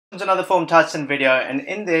Welcome to another form Tyson video, and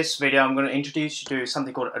in this video I'm going to introduce you to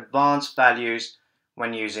something called advanced values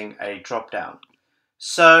when using a drop-down.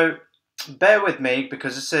 So bear with me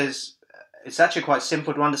because it's actually quite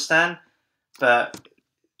simple to understand, but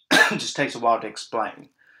it just takes a while to explain.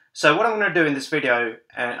 So what I'm going to do in this video,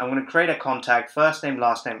 I'm going to create a contact, first name,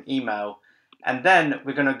 last name, email, and then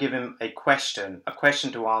we're going to give him a question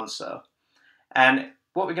to answer. And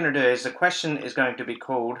what we're going to do is the question is going to be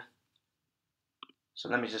called, so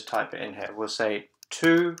let me just type it in here. We'll say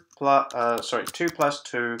 2 plus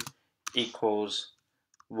 2 equals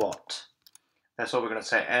what? That's what we're going to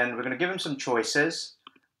say. And we're going to give him some choices.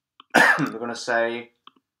 We're going to say,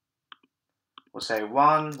 we'll say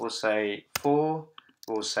 1, we'll say 4,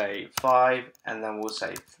 we'll say 5, and then we'll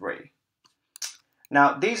say 3.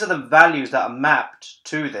 Now, these are the values that are mapped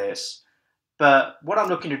to this. But what I'm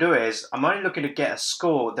looking to do is, I'm only looking to get a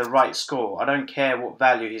score, the right score. I don't care what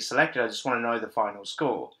value he selected, I just want to know the final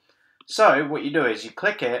score. So what you do is you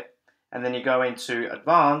click it, and then you go into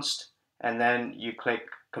Advanced, and then you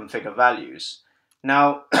click Configure Values.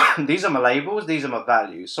 Now, these are my labels, these are my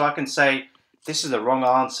values. So I can say, this is the wrong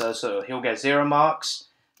answer, so he'll get 0 marks.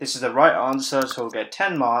 This is the right answer, so he'll get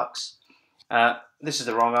 10 marks. This is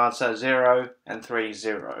the wrong answer, 0, and 3,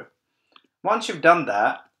 0. Once you've done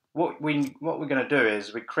that, what we're going to do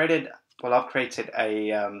is I've created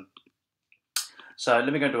a, so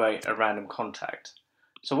let me go to a random contact.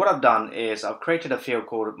 So what I've done is I've created a field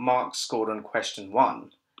called marks scored on question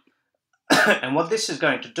 1. And what this is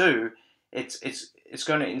going to do, it's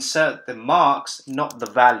going to insert the marks, not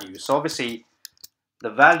the value. So obviously the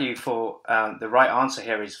value for the right answer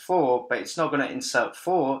here is 4, but it's not going to insert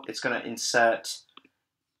 4, it's going to insert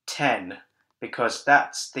 10. Because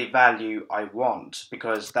that's the value I want,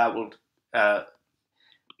 because that will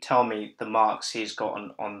tell me the marks he's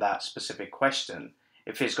gotten on that specific question.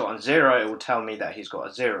 If he's gotten 0, it will tell me that he's got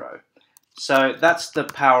a 0. So that's the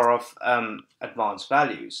power of advanced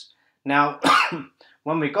values. Now,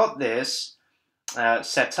 when we got this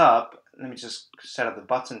set up, let me just set up the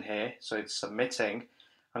button here so it's submitting.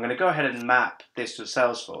 I'm going to go ahead and map this to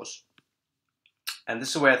Salesforce. And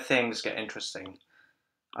this is where things get interesting.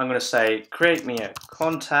 I'm going to say, create me a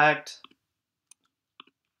contact,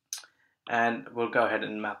 and we'll go ahead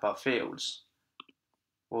and map our fields.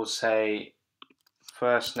 We'll say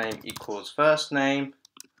first name equals first name,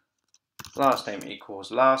 last name equals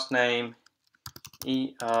last name,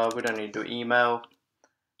 we don't need to do email.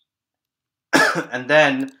 And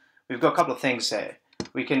then we've got a couple of things here.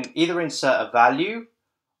 We can either insert a value,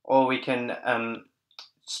 or we can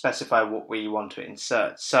specify what we want to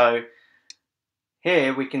insert. So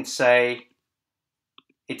here we can say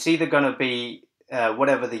it's either going to be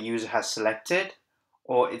whatever the user has selected,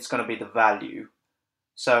 or it's going to be the value.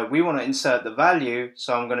 So we want to insert the value,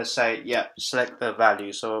 so I'm going to say, yeah, select the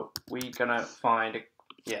value. So we're going to find,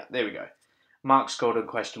 yeah, there we go. Marks scored on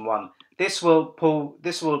question 1. This will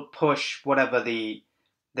push whatever they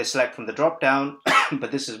select from the drop down,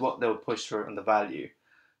 but this is what they'll push through on the value.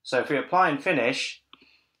 So if we apply and finish,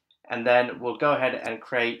 and then we'll go ahead and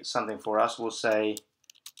create something for us. We'll say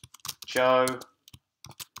Joe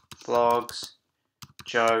blogs,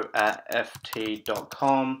 joe@ft.com,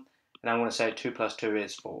 and I'm going to say 2 plus 2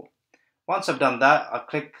 is 4. Once I've done that, I'll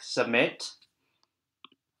click submit.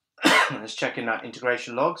 Let's check in our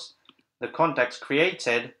integration logs. The contact's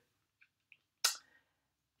created,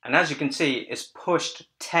 and as you can see, it's pushed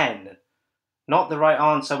 10. Not the right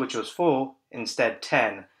answer, which was 4, instead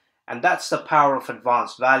 10. And that's the power of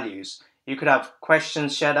advanced values. You could have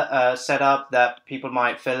questions set up that people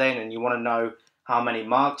might fill in, and you want to know how many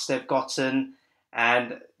marks they've gotten.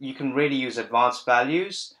 And you can really use advanced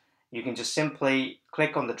values. You can just simply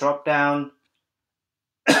click on the drop down,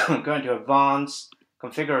 go into advanced,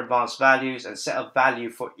 configure advanced values, and set a value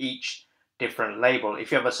for each different label.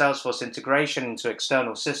 If you have a Salesforce integration into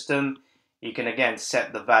external system, you can again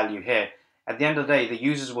set the value here. At the end of the day, the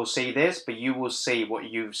users will see this, but you will see what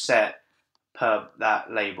you've set per that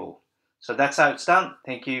label. So that's how it's done.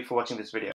 Thank you for watching this video.